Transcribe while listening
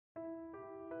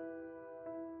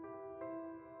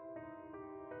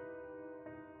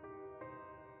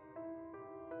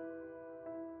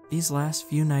These last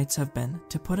few nights have been,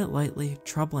 to put it lightly,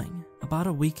 troubling. About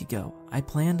a week ago, I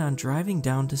planned on driving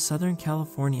down to Southern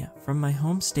California from my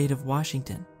home state of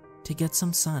Washington to get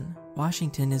some sun.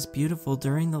 Washington is beautiful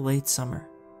during the late summer,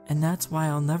 and that's why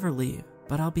I'll never leave,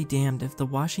 but I'll be damned if the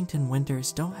Washington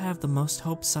winters don't have the most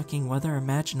hope-sucking weather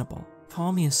imaginable.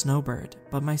 Call me a snowbird,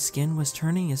 but my skin was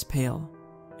turning as pale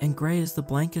and gray as the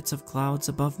blankets of clouds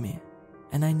above me,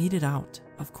 and I needed out.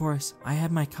 Of course, I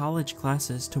had my college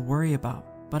classes to worry about,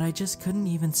 but I just couldn't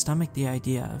even stomach the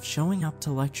idea of showing up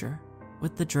to lecture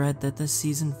with the dread that this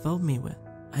season filled me with.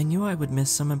 I knew I would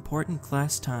miss some important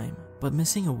class time, but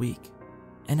missing a week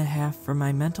and a half for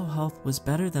my mental health was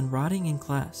better than rotting in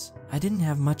class. I didn't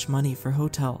have much money for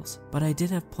hotels, but I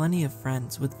did have plenty of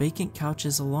friends with vacant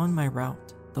couches along my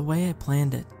route. The way I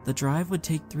planned it, the drive would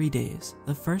take 3 days.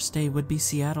 The first day would be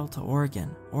Seattle to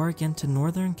Oregon, Oregon to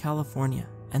Northern California,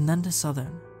 and then to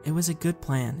Southern. It was a good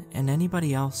plan, and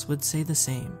anybody else would say the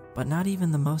same, but not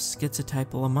even the most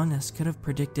schizotypal among us could have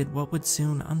predicted what would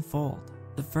soon unfold.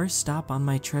 The first stop on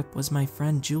my trip was my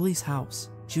friend Julie's house.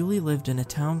 Julie lived in a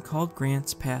town called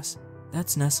Grants Pass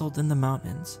that's nestled in the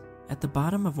mountains at the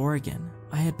bottom of Oregon.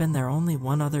 I had been there only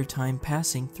one other time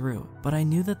passing through, but I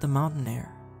knew that the mountain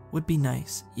air would be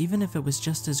nice, even if it was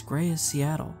just as gray as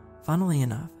Seattle. Funnily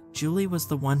enough, Julie was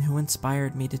the one who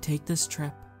inspired me to take this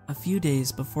trip. A few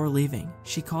days before leaving,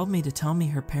 she called me to tell me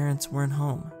her parents weren't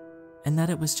home, and that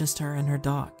it was just her and her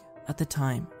dog. At the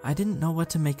time, I didn't know what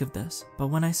to make of this, but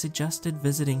when I suggested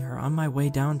visiting her on my way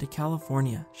down to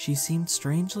California, she seemed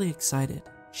strangely excited.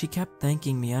 She kept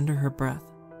thanking me under her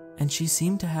breath, and she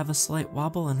seemed to have a slight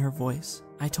wobble in her voice.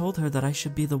 I told her that I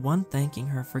should be the one thanking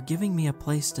her for giving me a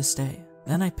place to stay.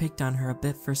 Then I picked on her a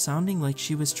bit for sounding like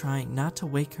she was trying not to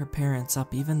wake her parents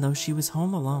up even though she was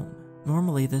home alone.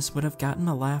 Normally this would have gotten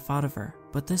a laugh out of her,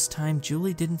 but this time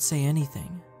Julie didn't say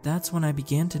anything. That's when I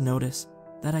began to notice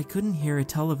that I couldn't hear a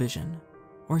television,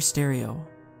 or stereo,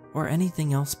 or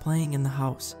anything else playing in the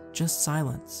house, just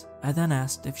silence. I then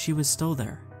asked if she was still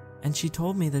there, and she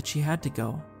told me that she had to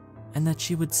go, and that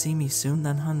she would see me soon,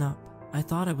 then hung up. I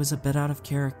thought it was a bit out of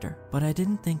character, but I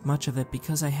didn't think much of it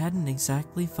because I hadn't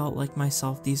exactly felt like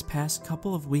myself these past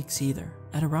couple of weeks either.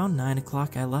 At around 9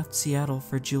 o'clock I left Seattle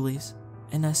for Julie's,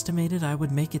 and estimated I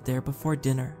would make it there before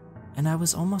dinner, and I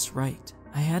was almost right.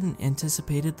 I hadn't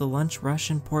anticipated the lunch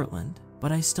rush in Portland,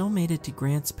 but I still made it to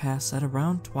Grants Pass at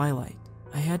around twilight.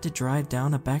 I had to drive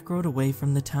down a back road away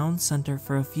from the town center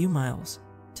for a few miles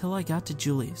till I got to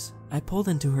Julie's. I pulled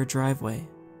into her driveway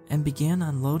and began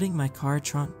unloading my car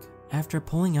trunk. After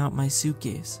pulling out my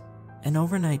suitcase, an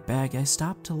overnight bag, I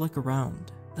stopped to look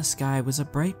around. The sky was a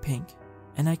bright pink,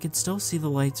 and I could still see the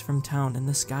lights from town in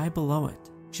the sky below it.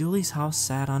 Julie's house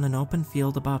sat on an open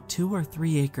field about 2 or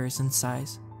 3 acres in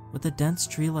size, with a dense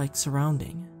tree-like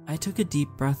surrounding. I took a deep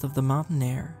breath of the mountain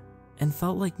air and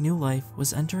felt like new life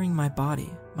was entering my body.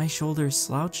 My shoulders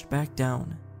slouched back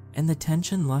down, and the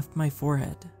tension left my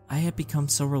forehead. I had become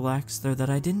so relaxed there that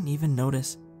I didn't even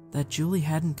notice that Julie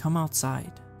hadn't come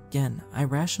outside. Again, I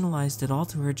rationalized it all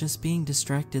to her just being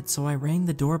distracted, so I rang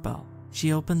the doorbell.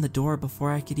 She opened the door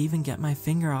before I could even get my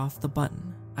finger off the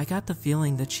button. I got the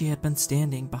feeling that she had been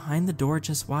standing behind the door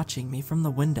just watching me from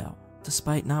the window.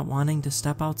 Despite not wanting to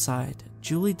step outside,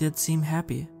 Julie did seem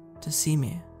happy to see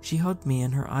me. She hugged me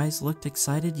and her eyes looked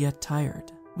excited yet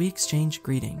tired. We exchanged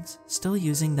greetings, still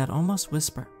using that almost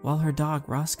whisper, while her dog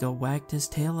Roscoe wagged his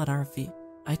tail at our feet.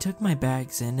 I took my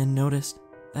bags in and noticed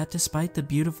that despite the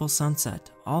beautiful sunset,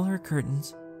 all her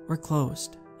curtains were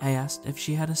closed. I asked if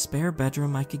she had a spare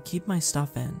bedroom I could keep my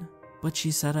stuff in, but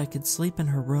she said I could sleep in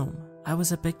her room. I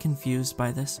was a bit confused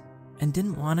by this and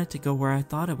didn't want it to go where I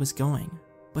thought it was going,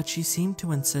 but she seemed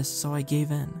to insist, so I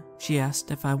gave in. She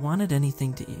asked if I wanted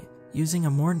anything to eat, using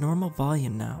a more normal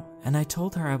volume now, and I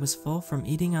told her I was full from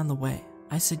eating on the way.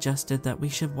 I suggested that we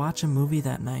should watch a movie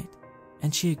that night,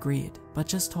 and she agreed, but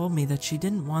just told me that she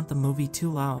didn't want the movie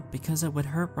too loud because it would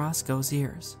hurt Roscoe's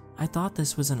ears. I thought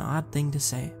this was an odd thing to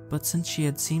say, but since she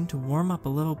had seemed to warm up a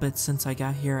little bit since I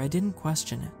got here, I didn't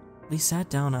question it. We sat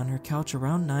down on her couch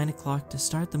around 9 o'clock to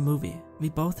start the movie. We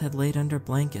both had laid under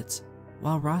blankets,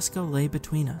 while Roscoe lay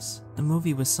between us. The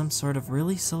movie was some sort of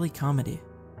really silly comedy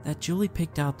that Julie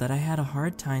picked out that I had a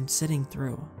hard time sitting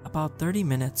through. About 30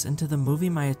 minutes into the movie,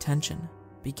 my attention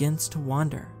begins to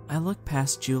wander. I look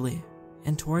past Julie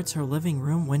and towards her living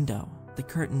room window. The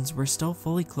curtains were still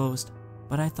fully closed,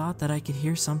 but I thought that I could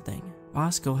hear something.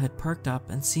 Roscoe had perked up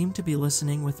and seemed to be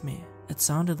listening with me. It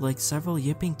sounded like several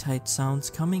yipping type sounds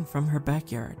coming from her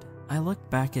backyard. I looked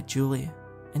back at Julie,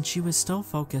 and she was still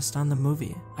focused on the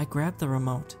movie. I grabbed the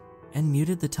remote and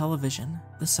muted the television.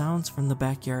 The sounds from the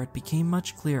backyard became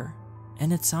much clearer,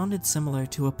 and it sounded similar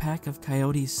to a pack of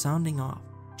coyotes sounding off.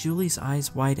 Julie's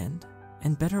eyes widened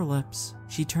and bit her lips.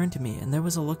 She turned to me and there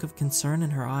was a look of concern in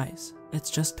her eyes. "It's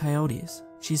just coyotes,"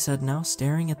 she said, now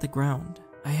staring at the ground.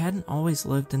 I hadn't always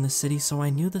lived in the city, so I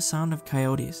knew the sound of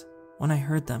coyotes when I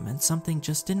heard them, and something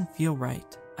just didn't feel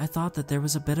right. I thought that there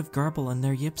was a bit of garble in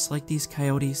their yips, like these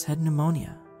coyotes had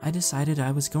pneumonia. I decided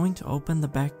I was going to open the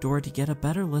back door to get a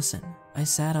better listen. I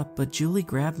sat up, but Julie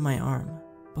grabbed my arm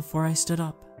before I stood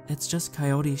up. "It's just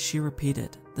coyotes," she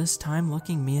repeated, this time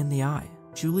looking me in the eye.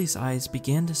 Julie's eyes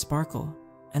began to sparkle,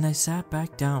 and I sat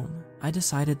back down. I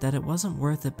decided that it wasn't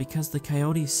worth it because the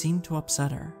coyotes seemed to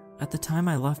upset her. At the time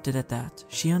I left it at that.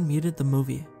 She unmuted the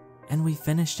movie, and we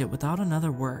finished it without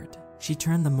another word. She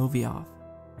turned the movie off,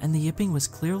 and the yipping was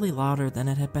clearly louder than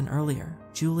it had been earlier.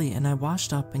 Julie and I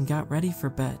washed up and got ready for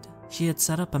bed. She had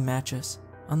set up a mattress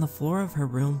on the floor of her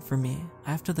room for me.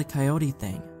 After the coyote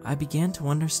thing, I began to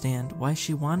understand why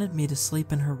she wanted me to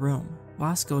sleep in her room.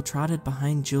 Roscoe trotted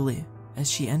behind Julie as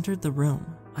she entered the room.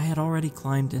 I had already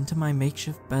climbed into my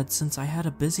makeshift bed since I had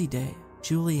a busy day.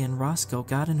 Julie and Roscoe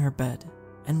got in her bed,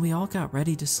 and we all got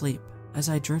ready to sleep. As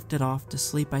I drifted off to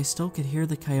sleep, I still could hear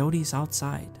the coyotes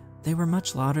outside. They were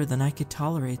much louder than I could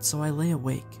tolerate, so I lay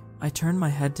awake. I turned my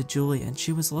head to Julie and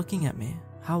she was looking at me.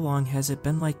 "How long has it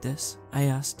been like this?" I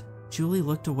asked. Julie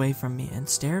looked away from me and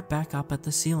stared back up at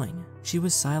the ceiling. She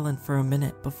was silent for a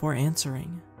minute before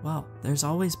answering. "Well, there's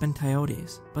always been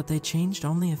coyotes, but they changed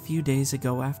only a few days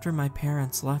ago after my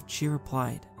parents left," she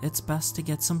replied. "It's best to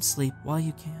get some sleep while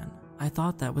you can." I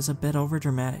thought that was a bit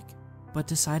overdramatic, but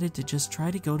decided to just try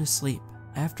to go to sleep.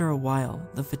 After a while,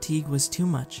 the fatigue was too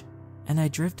much, and I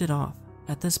drifted off.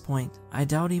 At this point, I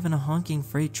doubt even a honking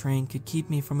freight train could keep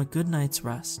me from a good night's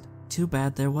rest. Too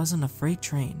bad there wasn't a freight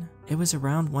train. It was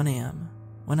around 1 a.m.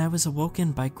 when I was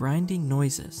awoken by grinding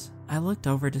noises. I looked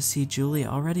over to see Julie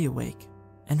already awake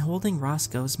and holding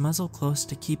Roscoe's muzzle close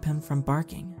to keep him from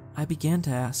barking. I began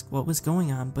to ask what was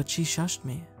going on, but she shushed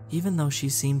me, even though she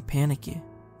seemed panicky.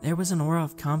 There was an aura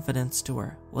of confidence to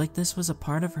her, like this was a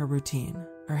part of her routine.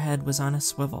 Her head was on a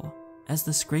swivel as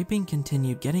the scraping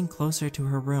continued, getting closer to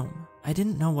her room. I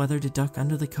didn't know whether to duck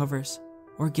under the covers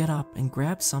or get up and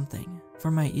grab something.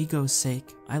 For my ego's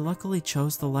sake, I luckily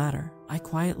chose the latter. I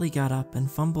quietly got up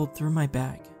and fumbled through my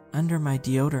bag. Under my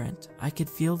deodorant, I could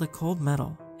feel the cold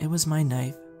metal. It was my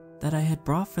knife that I had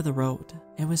brought for the road.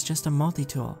 It was just a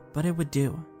multi-tool, but it would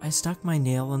do. I stuck my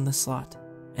nail in the slot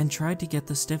and tried to get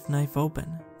the stiff knife open.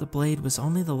 The blade was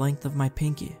only the length of my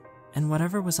pinky, and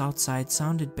whatever was outside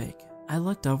sounded big. I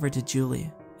looked over to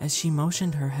Julie as she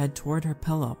motioned her head toward her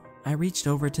pillow. I reached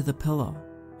over to the pillow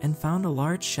and found a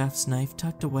large chef's knife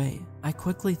tucked away. I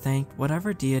quickly thanked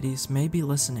whatever deities may be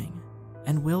listening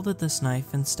and wielded this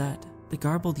knife instead. The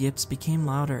garbled yips became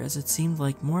louder as it seemed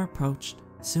like more approached.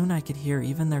 Soon I could hear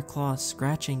even their claws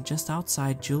scratching just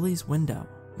outside Julie's window.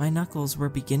 My knuckles were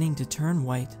beginning to turn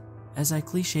white as I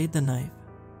cliched the knife,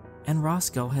 and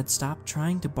Roscoe had stopped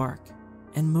trying to bark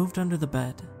and moved under the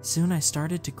bed. Soon I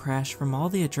started to crash from all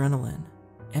the adrenaline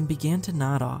and began to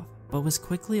nod off, but was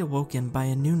quickly awoken by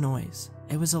a new noise.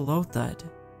 It was a low thud,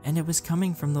 and it was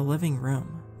coming from the living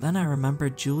room. Then I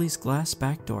remembered Julie's glass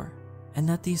back door, and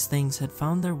that these things had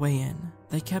found their way in.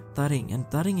 They kept thudding and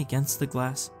thudding against the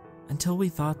glass until we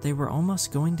thought they were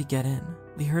almost going to get in.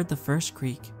 We heard the first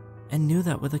creak and knew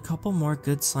that with a couple more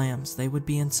good slams they would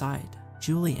be inside.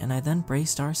 Julie and I then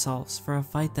braced ourselves for a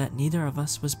fight that neither of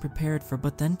us was prepared for,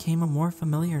 but then came a more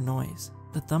familiar noise.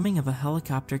 The thumbing of a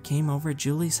helicopter came over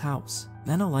Julie's house,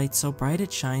 then a light so bright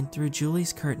it shined through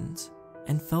Julie's curtains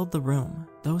and filled the room.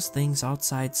 Those things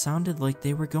outside sounded like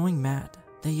they were going mad.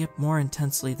 They yipped more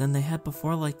intensely than they had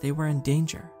before, like they were in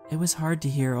danger. It was hard to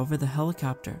hear over the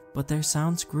helicopter, but their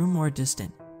sounds grew more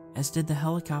distant, as did the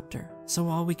helicopter, so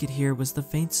all we could hear was the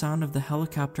faint sound of the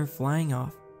helicopter flying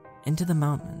off into the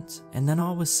mountains, and then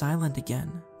all was silent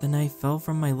again. The knife fell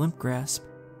from my limp grasp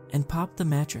and popped the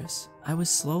mattress. I was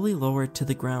slowly lowered to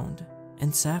the ground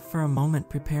and sat for a moment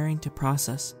preparing to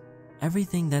process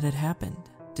everything that had happened.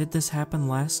 "Did this happen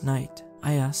last night?"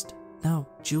 I asked. "No,"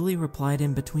 Julie replied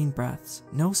in between breaths.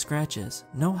 "No scratches,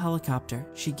 no helicopter,"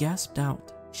 she gasped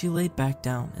out. She laid back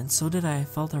down, and so did I. I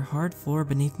felt her hard floor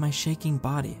beneath my shaking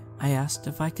body. I asked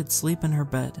if I could sleep in her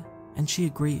bed, and she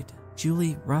agreed.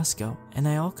 Julie, Roscoe, and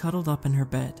I all cuddled up in her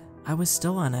bed. I was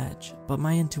still on edge, but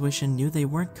my intuition knew they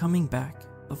weren't coming back.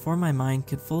 Before my mind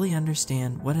could fully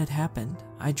understand what had happened,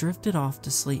 I drifted off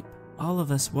to sleep. All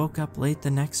of us woke up late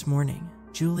the next morning.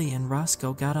 Julie and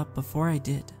Roscoe got up before I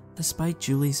did. Despite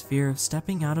Julie's fear of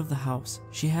stepping out of the house,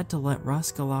 she had to let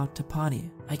Roscoe out to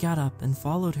potty. I got up and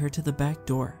followed her to the back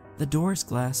door. The door's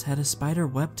glass had a spider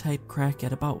web type crack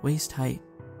at about waist height,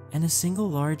 and a single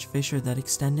large fissure that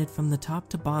extended from the top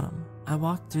to bottom. I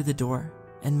walked through the door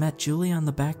and met Julie on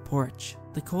the back porch.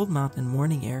 The cold mountain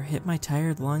morning air hit my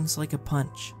tired lungs like a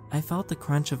punch. I felt the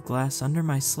crunch of glass under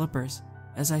my slippers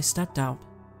as I stepped out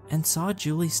and saw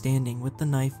Julie standing with the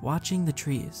knife watching the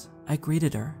trees. I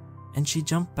greeted her, and she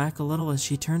jumped back a little as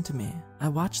she turned to me. I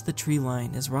watched the tree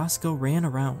line as Roscoe ran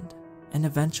around and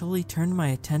eventually turned my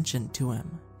attention to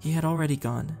him. He had already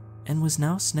gone and was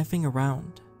now sniffing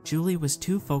around. Julie was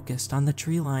too focused on the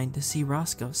tree line to see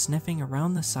Roscoe sniffing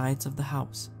around the sides of the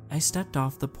house. I stepped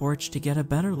off the porch to get a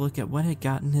better look at what had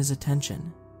gotten his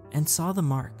attention and saw the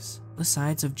marks. The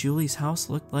sides of Julie's house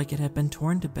looked like it had been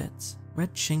torn to bits.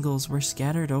 Red shingles were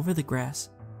scattered over the grass,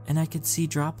 and I could see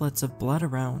droplets of blood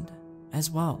around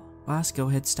as well. Roscoe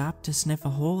had stopped to sniff a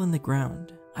hole in the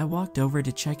ground. I walked over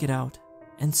to check it out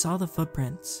and saw the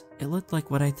footprints. It looked like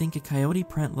what I think a coyote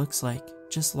print looks like,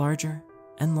 just larger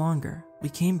and longer. We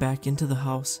came back into the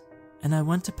house, and I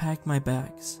went to pack my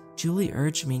bags. Julie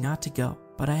urged me not to go,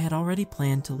 but I had already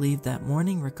planned to leave that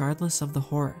morning regardless of the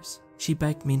horrors. She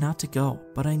begged me not to go,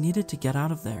 but I needed to get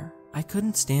out of there. I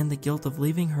couldn't stand the guilt of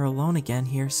leaving her alone again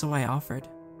here, so I offered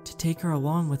to take her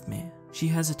along with me. She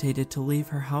hesitated to leave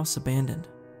her house abandoned,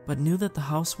 but knew that the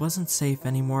house wasn't safe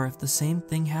anymore if the same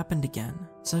thing happened again.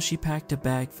 So she packed a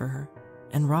bag for her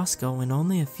and Roscoe in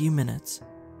only a few minutes,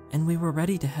 and we were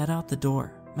ready to head out the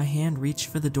door. My hand reached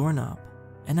for the doorknob,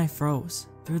 and I froze.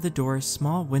 Through the door's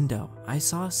small window, I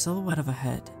saw a silhouette of a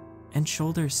head and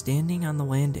shoulders standing on the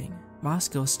landing.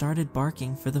 Roscoe started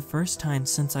barking for the first time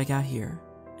since I got here,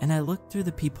 and I looked through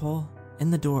the peephole in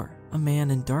the door. A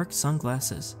man in dark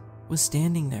sunglasses was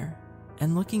standing there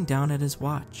and looking down at his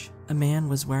watch. The man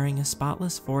was wearing a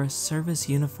spotless Forest Service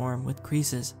uniform with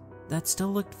creases that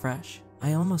still looked fresh.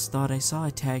 I almost thought I saw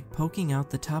a tag poking out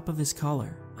the top of his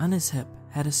collar. On his hip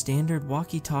had a standard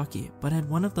walkie-talkie, but had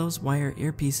one of those wire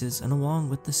earpieces, and along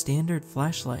with the standard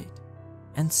flashlight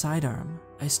and sidearm.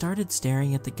 I started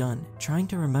staring at the gun, trying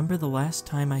to remember the last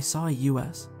time I saw a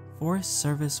U.S. Forest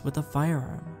Service with a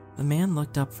firearm. The man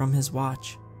looked up from his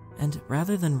watch, and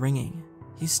rather than ringing,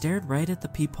 he stared right at the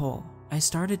peephole. I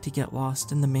started to get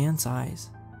lost in the man's eyes,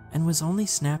 and was only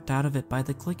snapped out of it by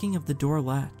the clicking of the door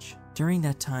latch. During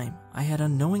that time, I had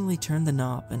unknowingly turned the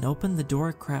knob and opened the door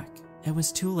a crack. It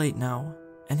was too late now,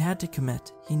 and had to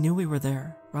commit. He knew we were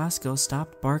there. Roscoe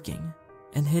stopped barking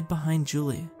and hid behind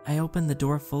Julie. I opened the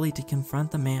door fully to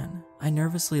confront the man. I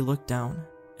nervously looked down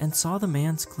and saw the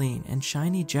man's clean and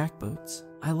shiny jackboots.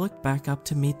 I looked back up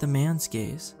to meet the man's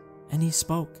gaze, and he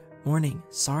spoke. "Morning,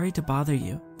 sorry to bother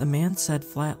you," the man said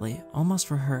flatly,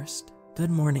 almost rehearsed.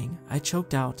 "Good morning," I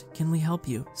choked out. "Can we help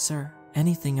you, sir?"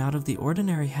 "Anything out of the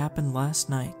ordinary happened last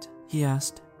night?" he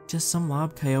asked. "Just some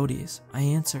loud coyotes," I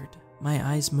answered.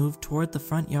 My eyes moved toward the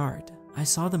front yard. I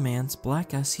saw the man's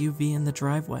black SUV in the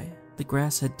driveway. The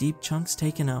grass had deep chunks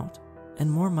taken out, and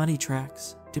more muddy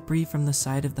tracks. Debris from the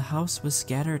side of the house was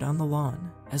scattered on the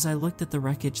lawn. As I looked at the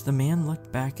wreckage, the man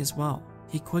looked back as well.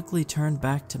 He quickly turned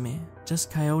back to me.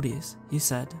 "Just coyotes," he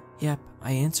said. "Yep,"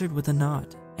 I answered with a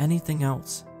nod. "Anything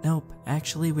else?" "Nope,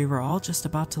 actually we were all just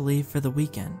about to leave for the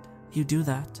weekend." "You do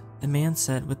that?" the man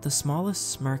said with the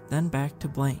smallest smirk, then back to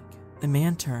blank. The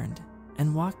man turned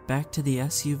and walked back to the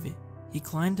SUV. He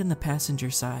climbed in the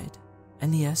passenger side,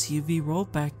 and the SUV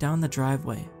rolled back down the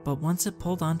driveway, but once it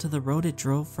pulled onto the road it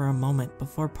drove for a moment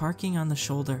before parking on the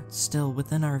shoulder, still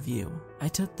within our view. I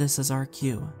took this as our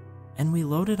cue, and we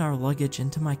loaded our luggage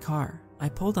into my car. I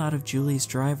pulled out of Julie's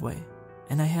driveway,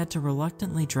 and I had to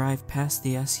reluctantly drive past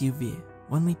the SUV.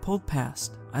 When we pulled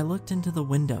past, I looked into the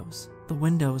windows. The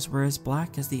windows were as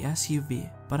black as the SUV,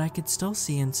 but I could still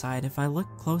see inside if I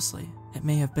looked closely. It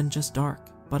may have been just dark,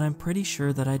 but I'm pretty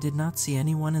sure that I did not see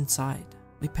anyone inside.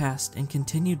 We passed and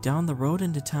continued down the road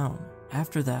into town.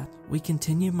 After that, we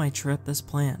continued my trip as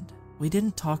planned. We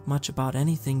didn't talk much about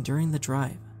anything during the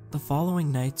drive. The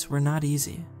following nights were not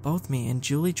easy. Both me and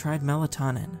Julie tried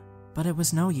melatonin, but it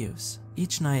was no use.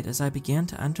 Each night as I began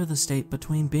to enter the state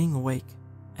between being awake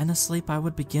and asleep, I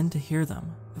would begin to hear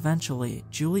them. Eventually,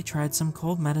 Julie tried some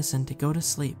cold medicine to go to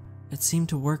sleep. It seemed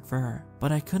to work for her,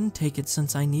 but I couldn't take it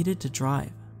since I needed to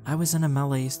drive. I was in a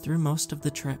malaise through most of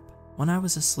the trip. When I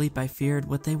was asleep, I feared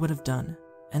what they would have done,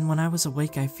 and when I was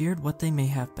awake, I feared what they may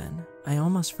have been. I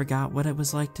almost forgot what it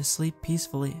was like to sleep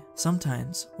peacefully.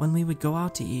 Sometimes, when we would go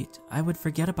out to eat, I would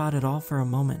forget about it all for a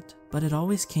moment, but it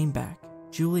always came back.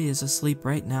 Julie is asleep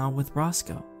right now with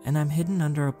Roscoe, and I'm hidden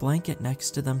under a blanket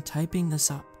next to them typing this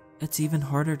up. It's even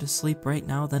harder to sleep right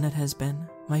now than it has been.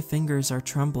 My fingers are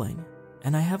trembling,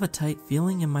 and I have a tight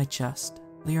feeling in my chest.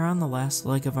 We are on the last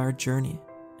leg of our journey,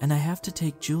 and I have to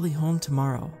take Julie home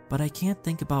tomorrow, but I can't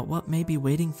think about what may be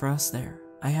waiting for us there.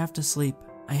 I have to sleep.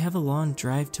 I have a long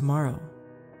drive tomorrow,